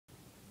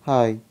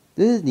Hi,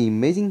 this is the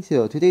Amazing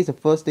Seal. Today is the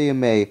first day of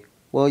May.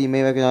 Well, you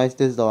may recognize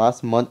this is the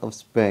last month of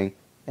spring.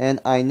 And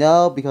I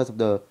know because of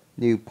the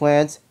new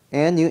plants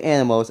and new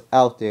animals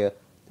out there.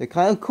 They're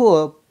kind of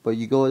cool, but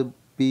you're going to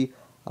be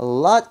a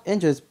lot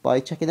interested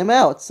by checking them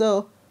out.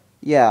 So,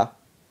 yeah.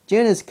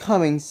 June is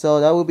coming, so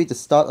that will be the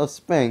start of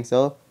spring.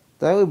 So,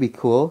 that will be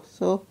cool.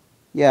 So,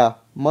 yeah.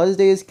 Mother's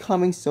Day is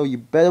coming, so you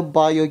better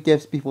buy your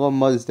gifts before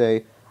Mother's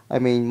Day. I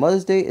mean,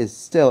 Mother's Day is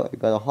still a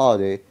better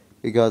holiday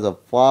because of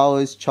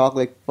flowers,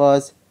 chocolate,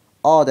 fuzz,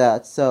 all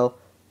that. So,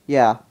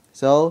 yeah.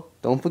 So,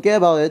 don't forget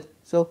about it.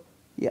 So,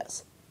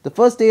 yes. The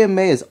first day of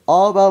May is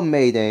all about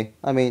May Day.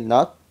 I mean,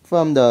 not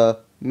from the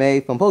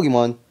May from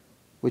Pokemon,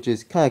 which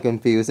is kind of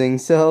confusing.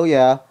 So,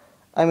 yeah.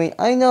 I mean,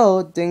 I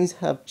know things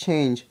have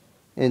changed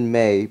in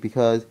May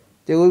because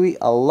there will be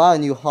a lot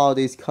of new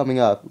holidays coming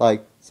up,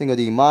 like Cinco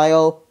de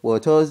Mayo,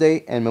 World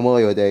Thursday, and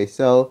Memorial Day.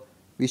 So,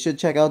 we should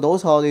check out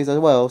those holidays as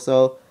well.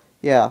 So,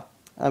 yeah.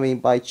 I mean,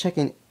 by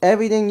checking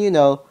everything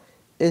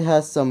it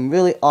has some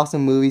really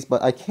awesome movies,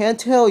 but I can't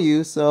tell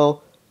you,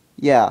 so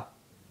yeah.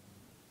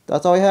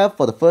 That's all I have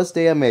for the first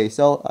day of May,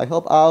 so I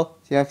hope I'll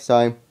see you next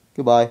time.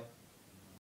 Goodbye.